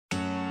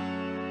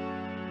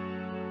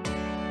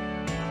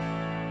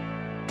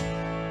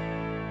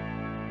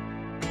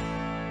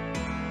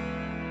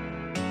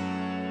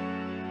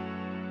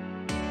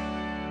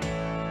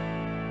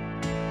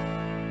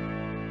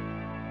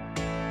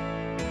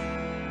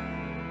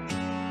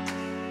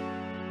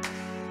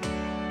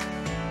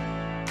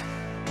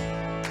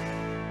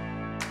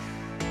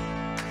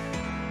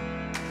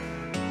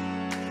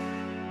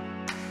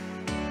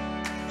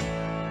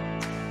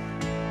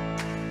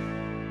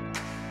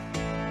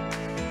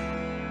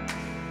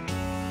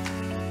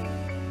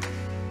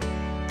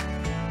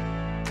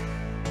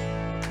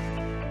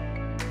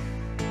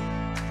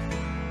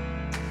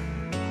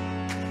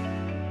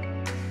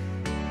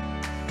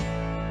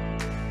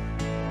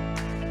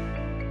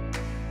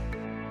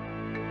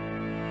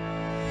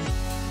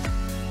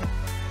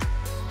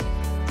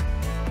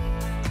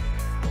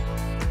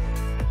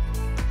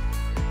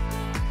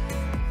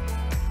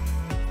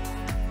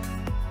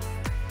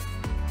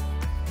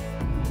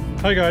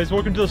Hi guys,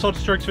 welcome to the Salty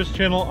Strikes Fish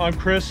channel. I'm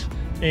Chris,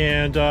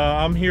 and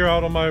I'm here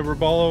out on my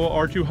Robalo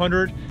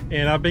R200,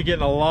 and I've been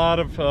getting a lot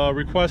of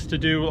requests to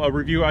do a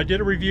review. I did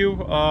a review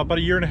about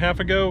a year and a half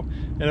ago,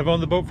 and I've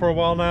owned the boat for a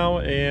while now,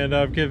 and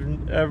I've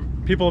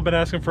given people have been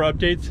asking for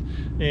updates,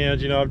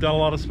 and I've done a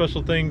lot of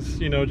special things,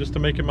 just to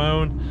make it my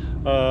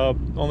own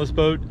on this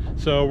boat.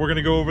 So we're going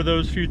to go over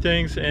those few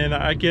things, and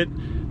I get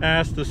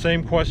asked the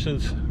same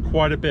questions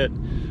quite a bit.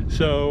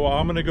 So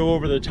I'm going to go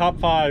over the top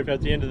 5 at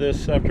the end of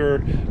this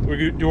after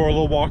we do our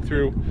little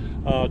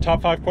walkthrough.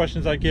 Top 5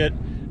 questions I get,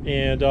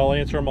 and I'll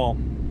answer them all.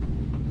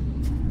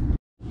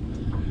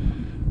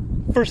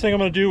 First thing I'm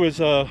going to do is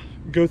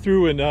go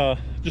through and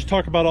just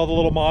talk about all the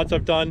little mods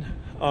I've done,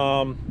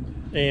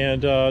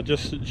 and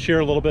just share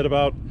a little bit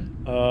about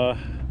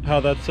how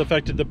that's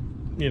affected the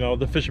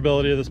the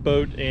fishability of this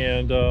boat,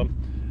 and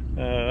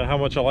how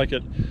much I like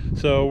it.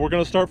 So we're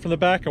going to start from the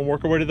back and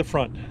work our way to the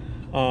front.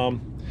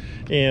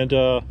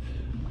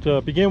 To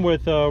begin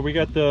with, we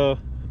got the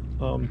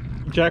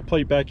jack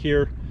plate back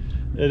here.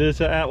 It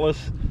is an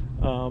Atlas,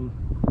 and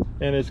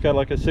it's got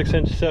like a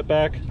 6-inch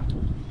setback,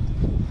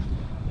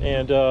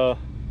 and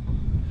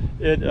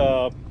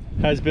it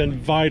has been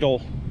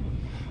vital,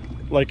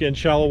 like in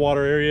shallow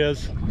water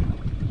areas.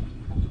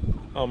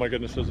 Oh my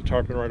goodness, there's a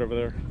tarpon right over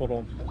there. Hold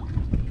on.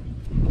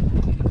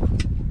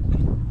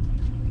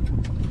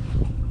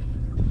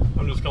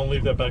 I'm just gonna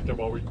leave that back there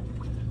while we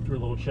do a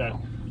little chat.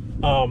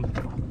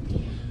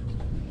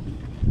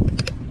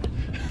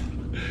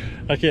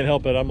 I can't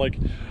help it. I'm like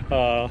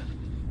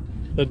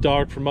the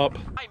dog from Up.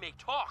 I may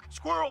talk,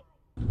 squirrel.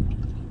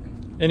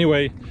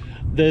 Anyway,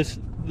 this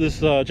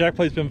jack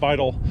plate's been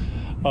vital.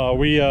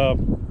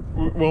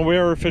 When we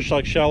ever fish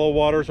like shallow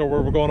waters, or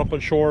where we're going up on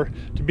shore,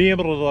 to be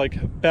able to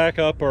like back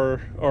up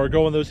or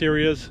go in those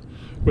areas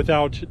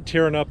without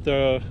tearing up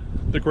the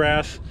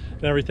grass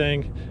and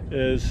everything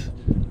is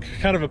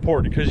kind of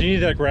important, because you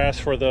need that grass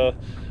for the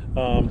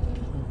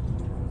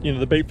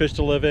the bait fish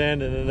to live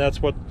in, and then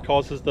that's what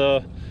causes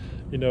the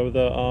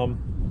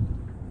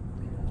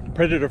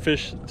predator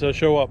fish to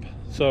show up.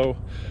 So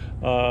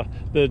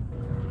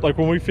like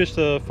when we fish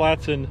the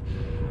flats in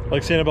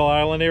like Sanibel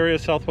Island area,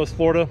 Southwest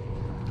Florida,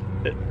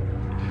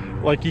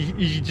 like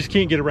you just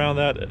can't get around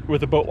that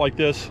with a boat like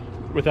this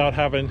without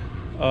having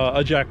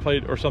a jack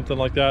plate or something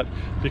like that,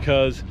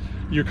 because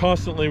you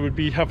constantly would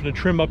be having to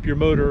trim up your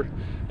motor,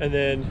 and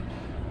then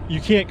you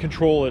can't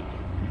control it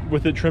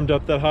with it trimmed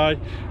up that high.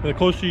 And the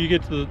closer you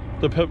get to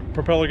the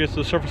propeller gets to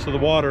the surface of the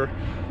water,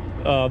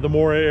 the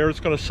more air it's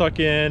going to suck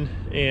in,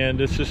 and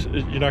it's just,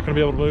 you're not going to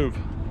be able to move.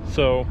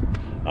 So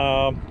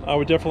I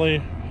would definitely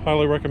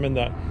highly recommend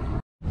that.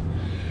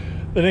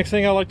 The next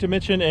thing I like to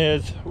mention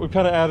is we've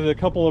kind of added a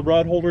couple of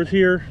rod holders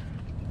here.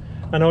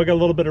 I know I got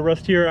a little bit of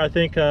rust here. I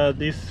think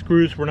these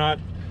screws were not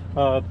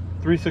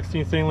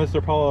 3/16 stainless.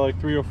 They're probably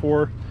like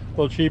 304, a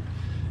little cheap.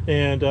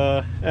 And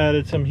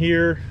added some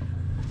here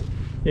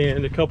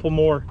and a couple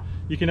more.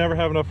 You can never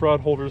have enough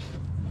rod holders.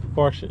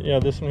 Or actually, yeah,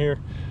 this one here.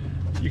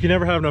 You can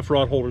never have enough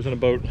rod holders in a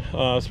boat,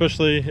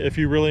 especially if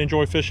you really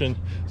enjoy fishing.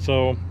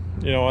 So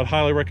I'd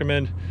highly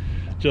recommend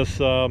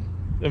just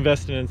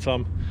investing in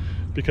some,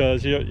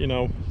 because you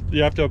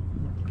have to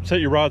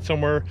set your rod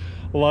somewhere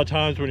a lot of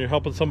times when you're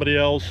helping somebody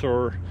else,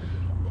 or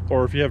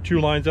if you have 2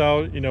 lines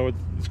out.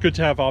 It's good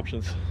to have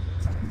options.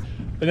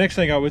 The next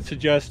thing I would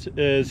suggest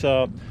is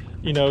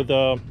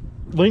the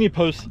leaning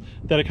post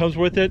that it comes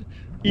with it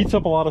eats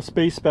up a lot of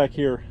space back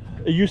here.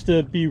 It used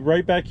to be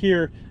right back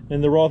here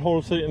in the rod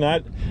holder, and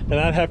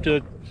I'd have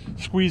to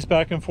squeeze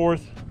back and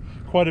forth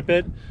quite a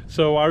bit.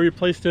 So I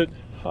replaced it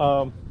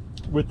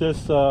with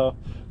this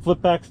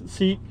flip back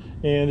seat,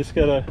 and it's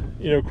got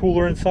a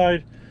cooler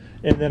inside,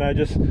 and then I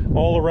just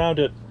all around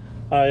it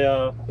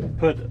I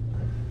put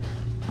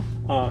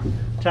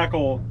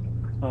tackle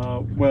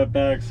web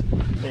bags,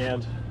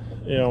 and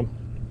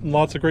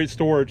lots of great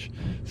storage.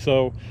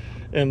 So,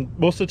 and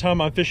most of the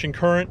time I'm fishing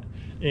current,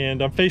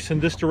 and I'm facing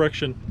this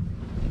direction,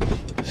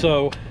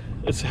 so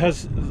it's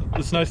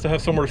nice to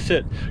have somewhere to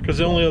sit, because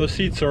the only other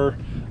seats are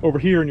over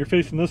here and you're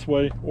facing this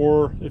way,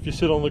 or if you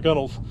sit on the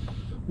gunnels,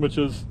 which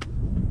is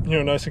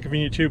nice and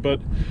convenient too.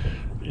 But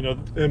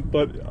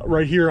but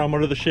right here I'm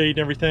under the shade and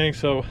everything,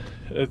 so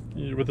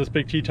with this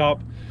big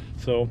T-top,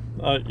 so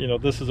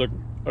this is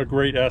a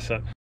great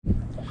asset.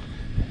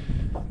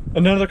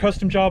 Another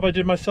custom job I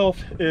did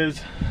myself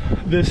is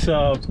this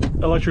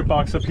electric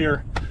box up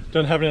here.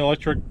 Doesn't have any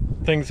electric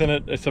things in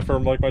it except for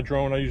like my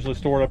drone. I usually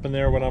store it up in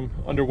there when I'm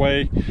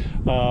underway,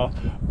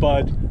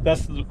 but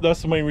that's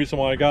the main reason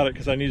why I got it,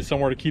 because I needed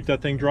somewhere to keep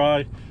that thing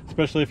dry,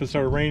 especially if it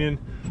started raining.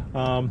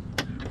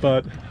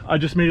 But I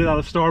just made it out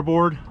of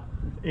starboard,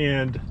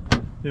 and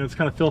it's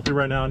kind of filthy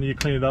right now. I need to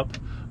clean it up,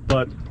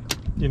 but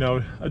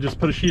I just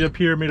put a sheet up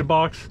here, made a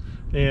box,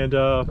 and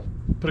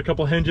put a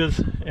couple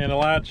hinges and a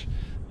latch,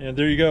 and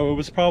there you go. It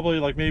was probably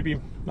like maybe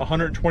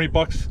 120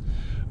 bucks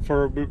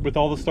with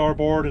all the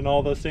starboard and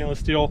all the stainless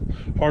steel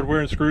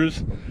hardware and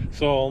screws.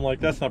 So I'm like,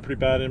 that's not pretty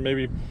bad, and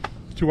maybe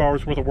 2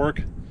 hours worth of work.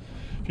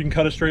 If you can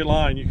cut a straight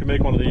line, you can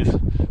make one of these.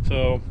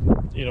 So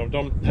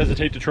don't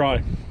hesitate to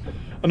try.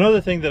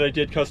 Another thing that I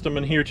did custom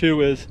in here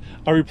too is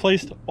I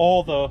replaced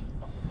all the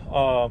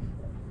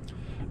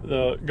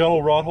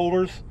gunnel rod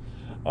holders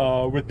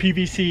with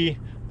PVC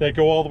that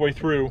go all the way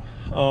through.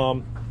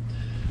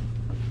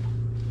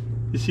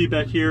 You see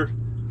back here,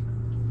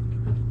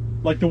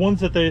 like the ones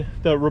that that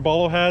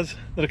Robalo has,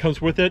 that it comes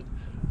with it,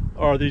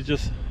 are these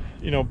just,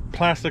 you know,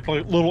 plastic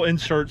like little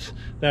inserts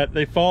that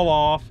they fall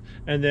off,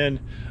 and then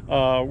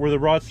where the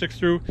rod sticks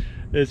through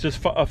is just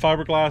a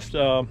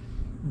fiberglass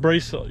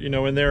brace, you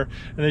know, in there,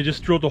 and they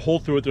just drilled a hole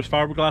through it. There's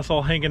fiberglass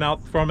all hanging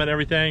out from it and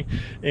everything,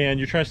 and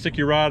you're trying to stick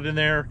your rod in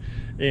there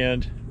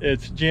and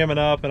it's jamming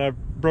up, and I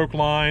broke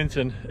lines,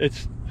 and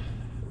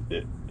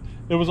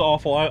it was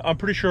awful. I'm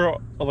pretty sure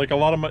like a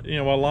lot of my, you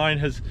know, my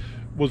line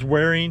was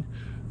wearing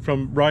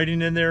from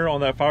riding in there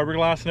on that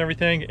fiberglass and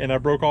everything, and I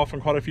broke off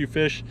on quite a few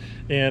fish,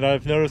 and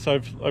I've noticed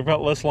I've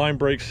got less line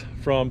breaks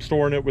from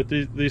storing it with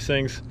these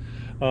things.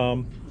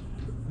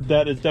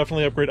 That is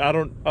definitely an upgrade. I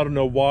don't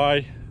know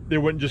why they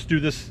wouldn't just do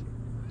this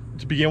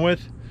to begin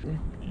with.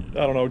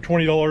 I don't know,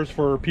 $20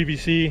 for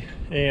PVC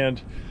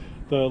and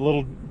the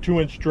little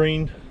 2-inch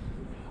drain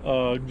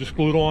just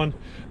glued on.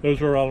 Those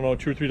were, I don't know,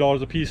 $2 or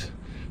 $3 a piece.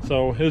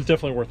 So it was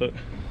definitely worth it.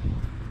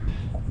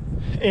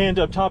 And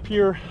up top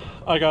here,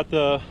 I got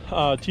the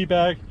tea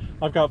bag.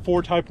 I've got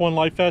 4 Type 1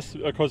 life vests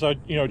because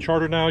you know,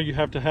 charter now, you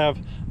have to have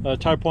a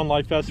Type 1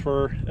 life vest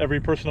for every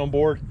person on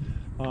board.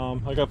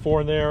 I got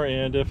 4 in there,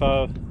 and if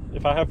I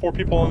have 4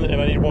 people in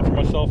and I need one for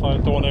myself, I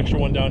throw an extra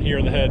one down here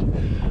in the head.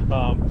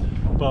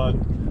 But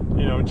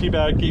you know, tea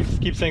bag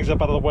keeps things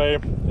up out of the way.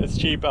 It's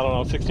cheap, I don't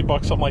know, 60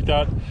 bucks, something like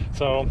that.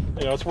 So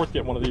you know, it's worth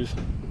getting one of these.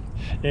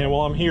 And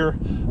while I'm here,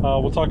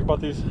 we'll talk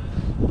about these.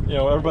 You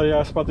know, everybody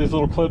asks about these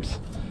little clips.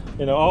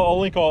 You know, I'll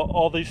link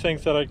all these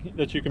things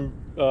that you can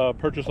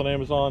purchase on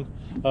Amazon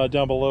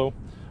down below.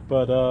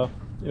 But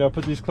you know,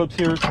 put these clips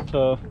here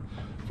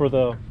for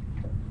the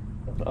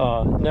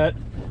net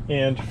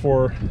and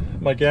for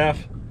my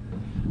gaff.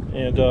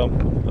 And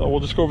we'll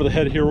just go over the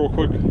head here real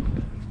quick.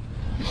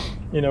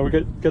 You know, we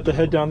got the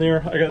head down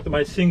there. I got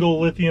my single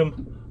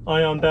lithium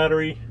ion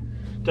battery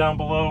down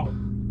below,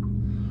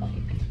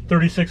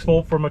 36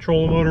 volt for my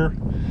trolling motor.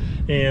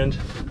 And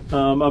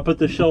I'll put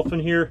the shelf in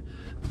here.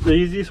 The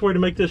easiest way to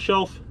make this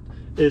shelf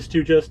is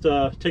to just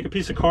take a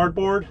piece of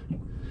cardboard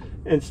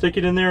and stick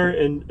it in there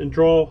and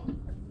draw,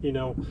 you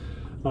know,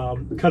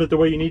 cut it the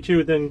way you need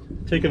to,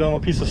 then take it on a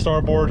piece of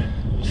starboard,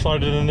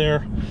 slide it in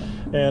there.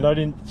 And I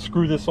didn't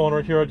screw this on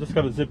right here, I just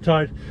got it zip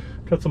tied,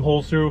 cut some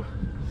holes through,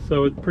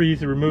 so it's pretty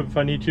easy to remove if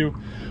I need to.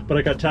 But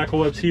I got tackle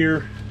webs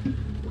here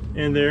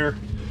and there,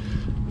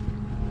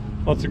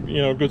 lots of,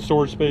 you know, good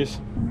storage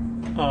space.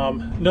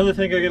 Another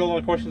thing I get a lot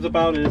of questions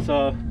about is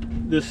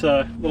this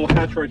little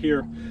hatch right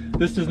here.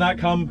 This does not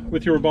come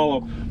with your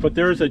Robalo, but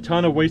there is a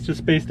ton of wasted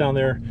space down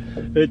there.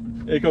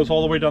 It goes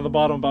all the way down the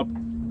bottom, about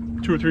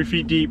 2 or 3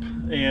 feet deep,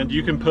 and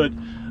you can put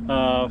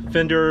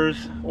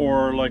fenders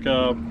or like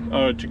a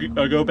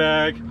go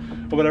bag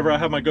or whatever. I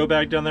have my go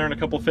bag down there and a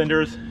couple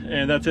fenders,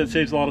 and that's it.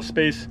 Saves a lot of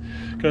space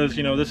because,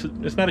 you know,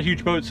 it's not a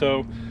huge boat,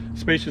 so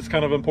space is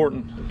kind of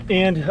important.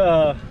 And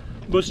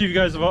most of you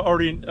guys have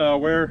already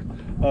aware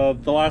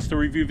of the last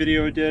review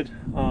video I did.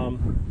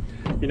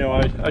 You know,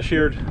 I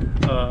shared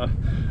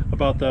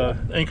about the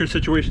anchor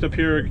situation up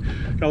here.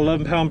 Got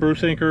 11-pound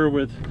Bruce anchor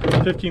with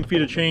 15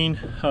 feet of chain,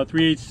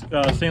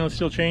 3/8 stainless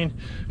steel chain,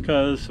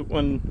 because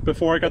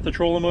before I got the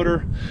trolling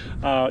motor,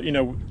 you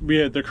know,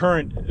 the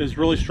current is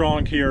really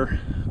strong here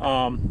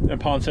in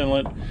Ponce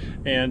Inlet,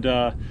 and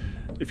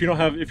if you're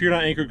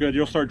not anchored good,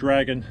 you'll start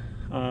dragging.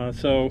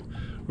 So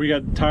we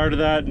got tired of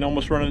that and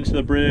almost running into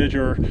the bridge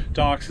or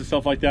docks and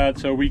stuff like that.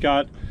 So we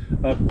got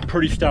a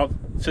pretty stout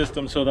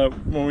system so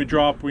that when we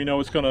drop, we know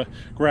it's going to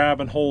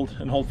grab and hold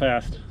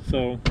fast.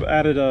 So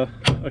added a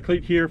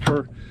cleat here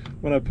for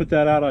when I put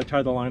that out. I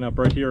tied the line up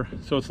right here,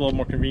 so it's a little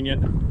more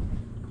convenient.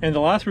 And the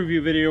last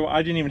review video,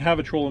 I didn't even have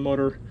a trolling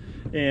motor,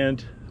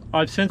 and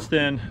I've since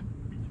then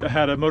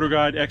had a Motor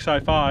Guide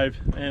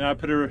XI5, and I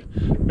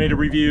made a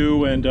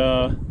review, and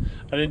I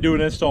didn't do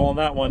an install on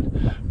that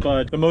one,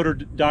 but the motor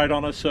died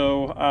on us,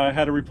 so I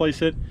had to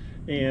replace it.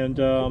 And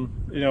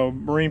you know,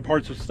 marine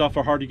parts of stuff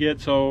are hard to get,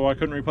 so I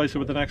couldn't replace it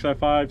with an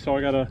XI5, so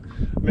I got a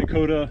Minn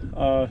Kota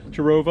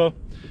Tarova,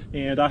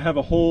 and I have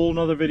a whole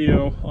nother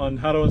video on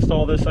how to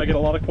install this. I get a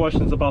lot of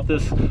questions about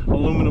this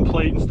aluminum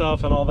plate and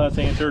stuff, and all that's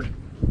answered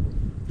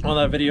on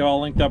that video.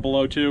 I'll link that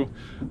below too,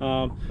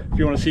 if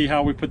you want to see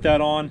how we put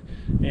that on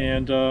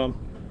and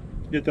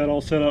get that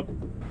all set up.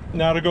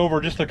 Now to go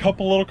over just a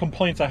couple little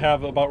complaints I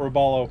have about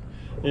Robalo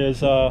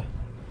is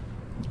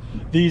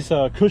these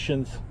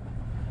cushions.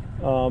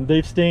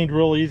 They've stained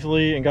real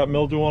easily and got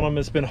mildew on them.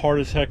 It's been hard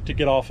as heck to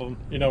get off them.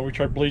 You know, we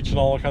tried bleach and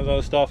all kinds of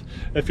other stuff.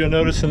 If you'll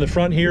notice in the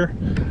front here,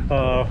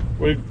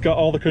 we've got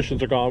all the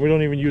cushions are gone. We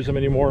don't even use them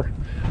anymore.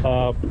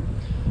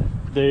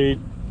 They,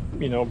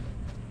 you know,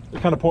 they're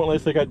kind of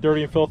pointless. They got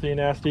dirty and filthy and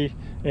nasty,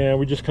 and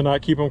we just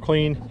cannot keep them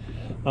clean.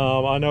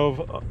 I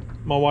know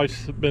my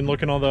wife's been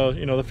looking on the,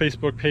 you know, the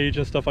Facebook page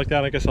and stuff like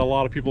that. I guess a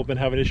lot of people have been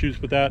having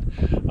issues with that,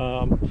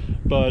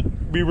 but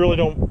we really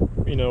don't,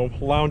 you know,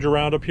 lounge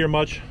around up here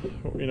much.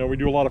 You know, we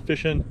do a lot of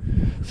fishing,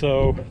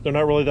 so they're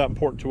not really that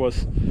important to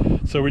us.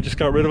 So we just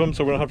got rid of them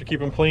so we don't have to keep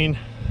them clean.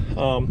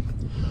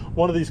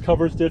 One of these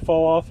covers did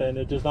fall off and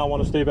it does not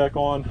want to stay back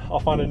on.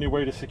 I'll find a new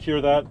way to secure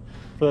that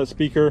for that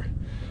speaker.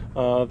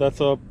 That's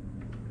a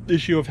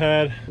issue I've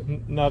had,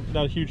 not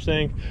a huge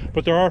thing,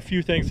 but there are a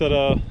few things that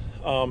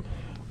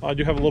I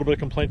do have a little bit of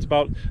complaints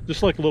about,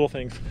 just like little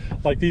things.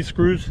 Like these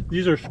screws,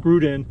 these are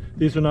screwed in,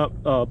 these are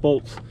not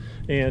bolts.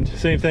 And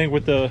same thing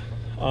with the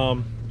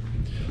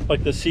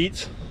like the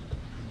seats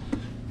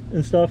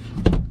and stuff.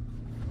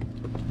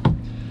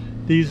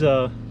 These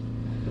are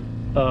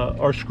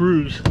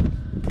screws,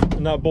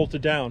 not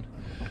bolted down,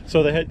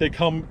 so they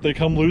come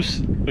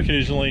loose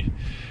occasionally,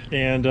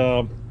 and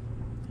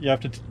you have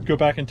to go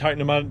back and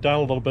tighten them down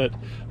a little bit.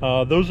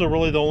 Those are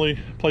really the only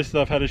places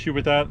I've had issue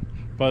with that,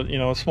 but you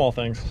know, small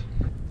things.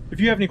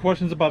 If you have any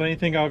questions about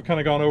anything I've kind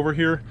of gone over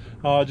here,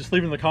 just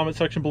leave them in the comment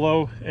section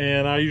below,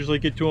 and I usually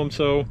get to them,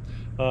 so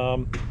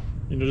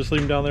you know, just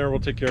leave them down there and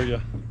we'll take care of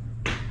you.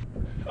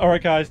 All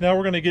right guys, now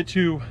we're going to get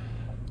to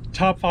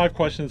top 5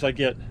 questions I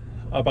get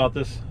about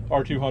this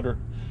R200.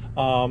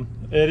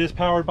 It is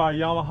powered by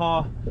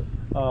Yamaha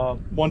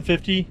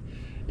 150,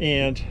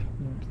 and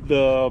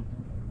the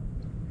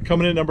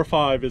coming in number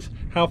 5 is,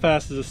 how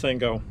fast does this thing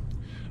go?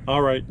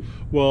 All right,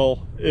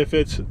 well, if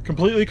it's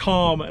completely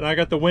calm and I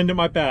got the wind at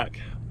my back,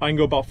 I can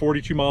go about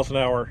 42 miles an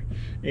hour.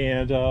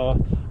 And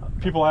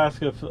people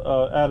ask if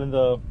adding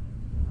the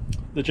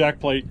jack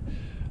plate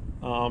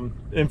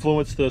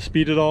influenced the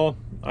speed at all.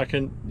 I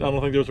don't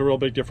think there's a real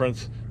big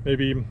difference.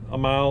 Maybe a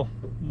mile,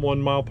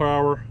 1 mile per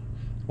hour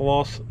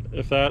loss,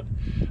 if that.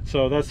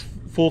 So that's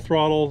full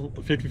throttle,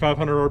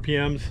 5,500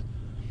 RPMs.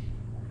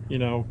 You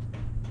know,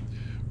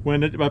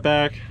 wind at my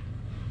back,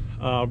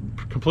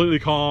 completely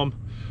calm,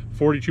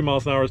 42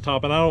 miles an hour is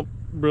top, and I don't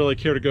really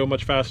care to go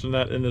much faster than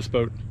that in this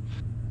boat.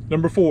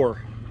 Number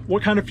 4,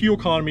 what kind of fuel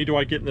economy do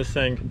I get in this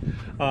thing?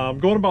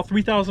 Going about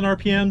 3,000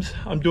 RPMs,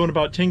 I'm doing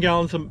about 10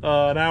 gallons an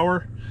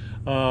hour,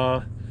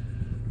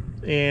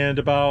 and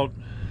about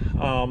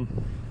I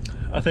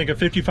think at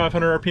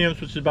 5,500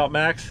 RPMs, which is about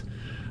max,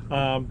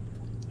 I'm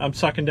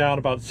sucking down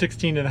about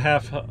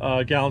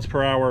 16.5 gallons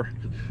per hour.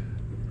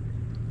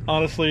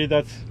 Honestly,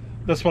 that's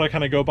what I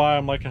kind of go by.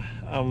 I'm like,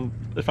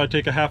 if I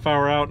take a half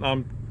hour out and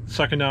I'm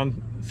sucking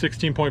down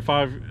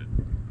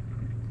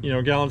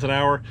 16.5 gallons an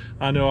hour,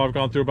 I know I've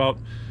gone through about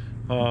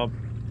a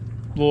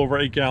little over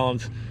 8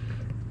 gallons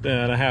in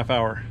a half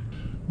hour.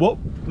 Well,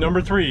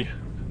 number 3,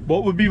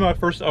 what would be my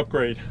first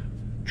upgrade?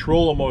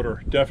 Trolling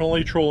motor.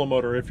 Definitely trolling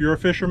motor. If you're a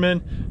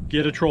fisherman,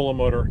 get a trolling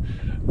motor.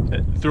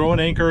 Throw an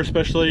anchor,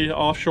 especially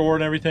offshore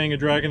and everything, and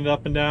dragging it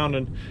up and down,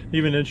 and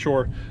even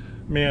inshore,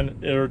 man,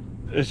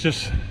 it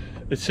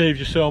saves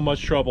you so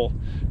much trouble.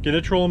 Get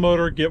a trolling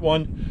motor, get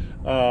one.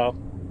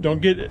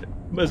 Don't get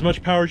as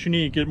much power as you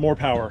need, get more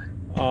power.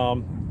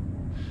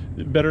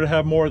 Better to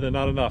have more than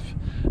not enough,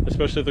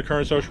 especially if the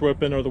current starts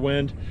whipping or the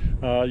wind.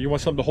 You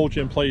want something to hold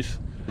you in place,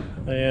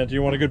 and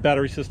you want a good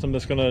battery system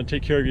that's going to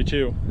take care of you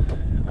too.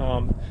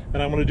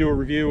 And I'm going to do a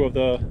review of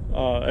the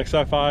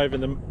XI5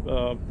 and the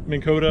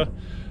Minn Kota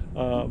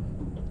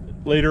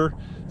later,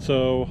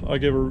 so I'll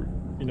give a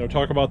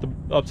talk about the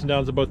ups and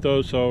downs of both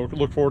those, so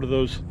look forward to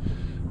those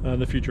in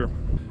the future.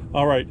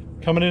 All right,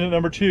 coming in at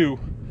number 2,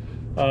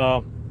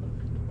 how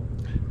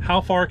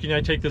far can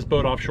I take this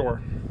boat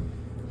offshore?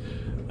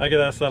 I get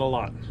asked that a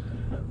lot,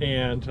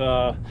 and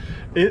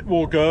it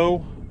will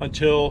go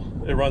until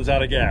it runs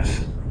out of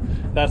gas.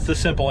 That's the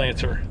simple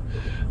answer.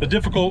 The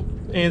difficult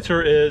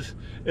answer is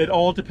it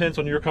all depends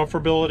on your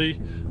comfortability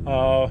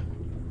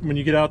when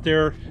you get out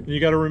there.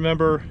 You got to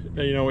remember,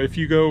 if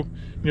you go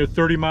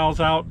 30 miles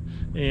out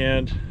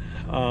and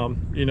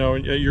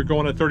you're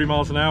going at 30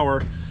 miles an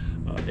hour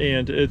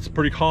and it's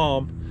pretty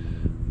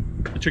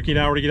calm, it took you an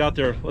hour to get out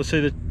there. Let's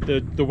say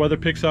that the weather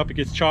picks up, it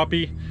gets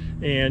choppy,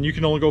 and you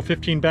can only go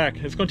 15 back.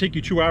 It's going to take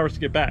you 2 hours to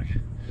get back.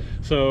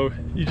 So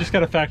you just got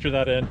to factor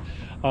that in.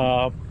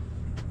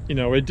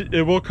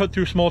 It will cut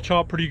through small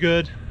chop pretty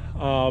good,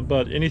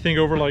 but anything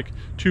over like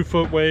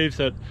 2-foot waves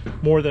at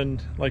more than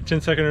like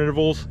 10-second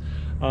intervals,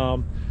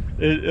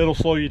 it'll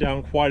slow you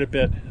down quite a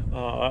bit.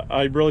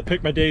 I really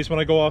pick my days when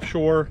I go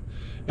offshore.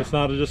 It's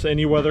not just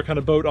any weather kind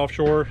of boat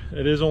offshore.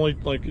 It is only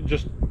like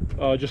just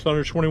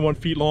under 21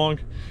 feet long,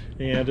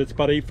 and it's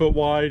about 8 foot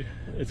wide.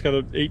 It's got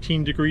an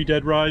 18-degree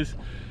dead rise,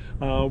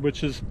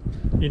 which is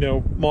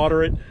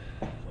moderate.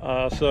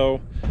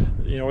 So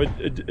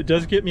it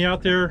does get me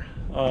out there.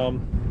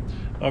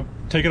 I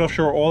take it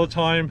offshore all the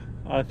time.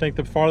 I think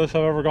the farthest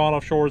I've ever gone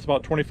offshore is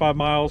about 25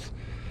 miles.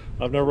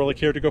 I've never really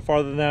cared to go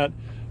farther than that,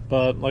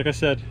 but like I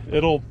said,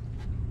 it'll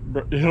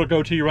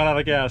go till you run out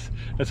of gas.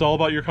 It's all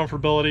about your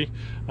comfortability.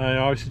 I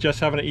always suggest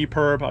having an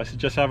EPIRB. I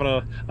suggest having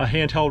a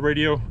handheld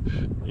radio,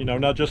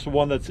 not just the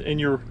one that's in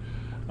your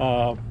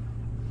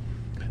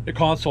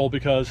console,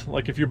 because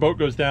like if your boat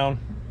goes down,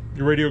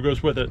 your radio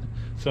goes with it.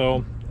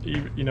 So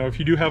if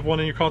you do have one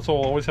in your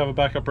console, always have a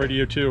backup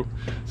radio too.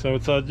 So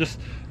it's just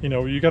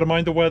you got to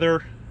mind the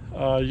weather.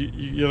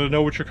 You got to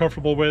know what you're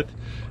comfortable with,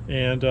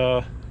 and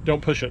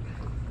don't push it.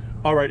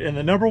 All right, and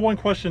the number 1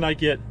 question I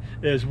get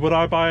is, would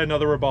I buy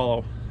another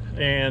Robalo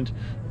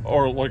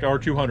or like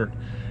R200?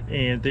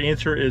 And the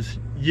answer is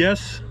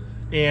yes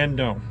and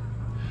no.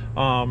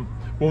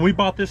 When we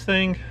bought this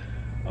thing,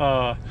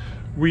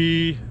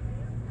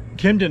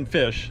 Kim didn't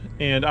fish,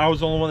 and I was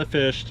the only one that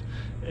fished,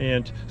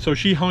 and so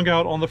she hung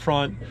out on the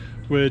front,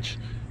 which,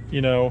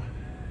 you know,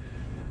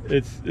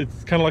 it's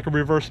kind of like a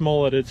reverse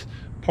mullet. It's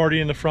party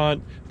in the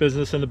front,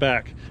 business in the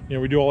back. You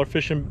know, we do all our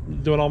fishing,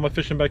 doing all my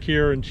fishing back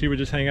here, and she would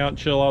just hang out and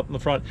chill out in the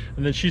front.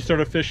 And then she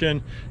started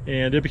fishing,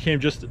 and it became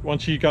just,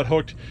 once she got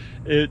hooked,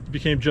 it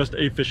became just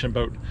a fishing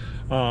boat.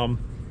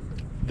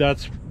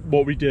 That's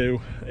what we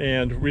do,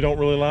 and we don't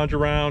really lounge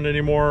around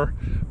anymore.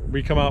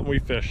 We come out and we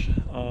fish.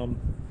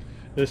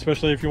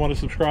 Especially if you want to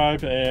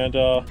subscribe and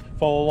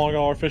follow along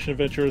on our fishing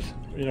adventures,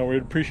 you know,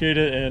 we'd appreciate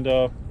it, and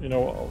you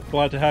know,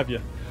 glad to have you.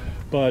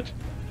 But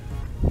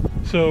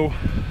so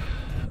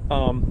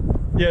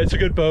yeah, it's a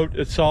good boat,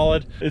 it's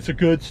solid, it's a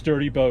good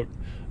sturdy boat.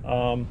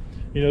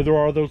 You know, there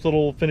are those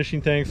little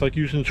finishing things like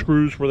using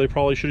screws where they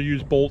probably should have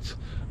used bolts.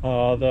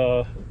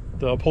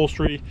 The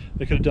upholstery,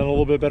 they could have done a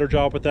little bit better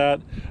job with that,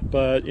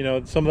 but you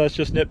know, some of that's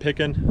just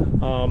nitpicking.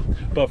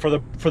 But for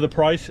the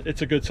price,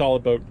 it's a good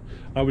solid boat.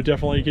 I would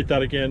definitely get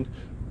that again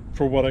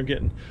for what I'm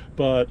getting.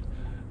 But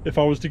if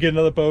I was to get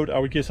another boat, I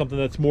would get something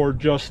that's more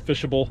just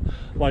fishable.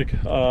 Like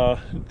I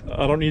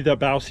don't need that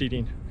bow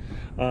seating.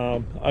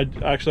 I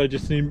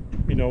just need,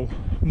 you know,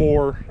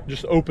 more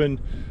just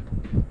open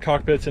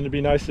cockpits, and it'd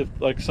be nice if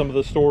like some of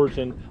the storage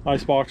and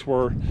icebox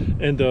were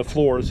in the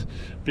floors.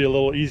 Be a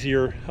little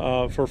easier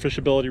for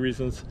fishability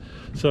reasons.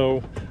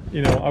 So,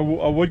 you know,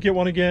 I would get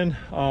one again,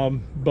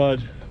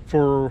 but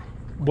for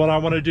what I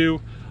want to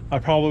do, I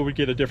probably would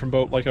get a different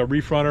boat, like a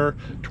Reef Runner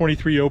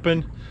 23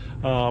 Open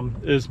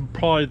is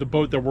probably the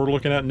boat that we're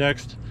looking at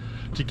next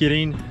to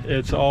getting.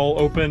 It's all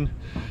open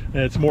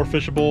and it's more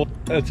fishable.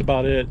 That's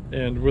about it.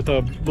 And with a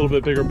little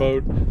bit bigger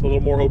boat, a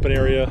little more open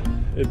area,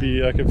 it'd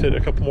be, I could fit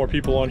a couple more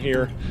people on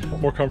here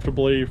more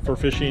comfortably for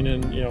fishing,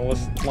 and you know,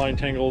 less line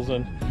tangles,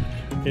 and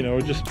you know,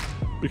 just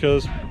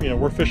because, you know,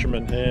 we're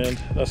fishermen and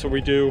that's what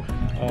we do.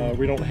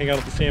 We don't hang out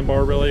at the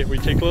sandbar really. We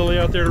take Lily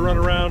out there to run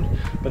around,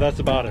 but that's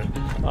about it.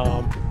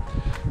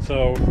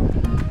 So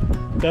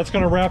that's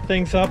going to wrap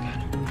things up.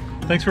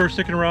 Thanks for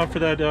sticking around for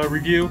that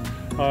review.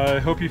 I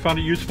hope you found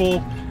it useful,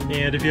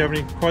 and if you have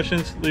any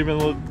questions, leave them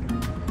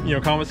in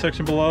the comment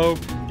section below.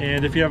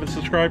 And if you haven't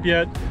subscribed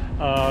yet,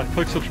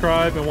 click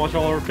subscribe and watch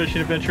all our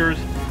fishing adventures.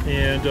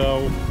 And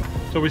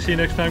so we see you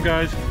next time,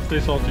 guys. Stay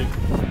salty.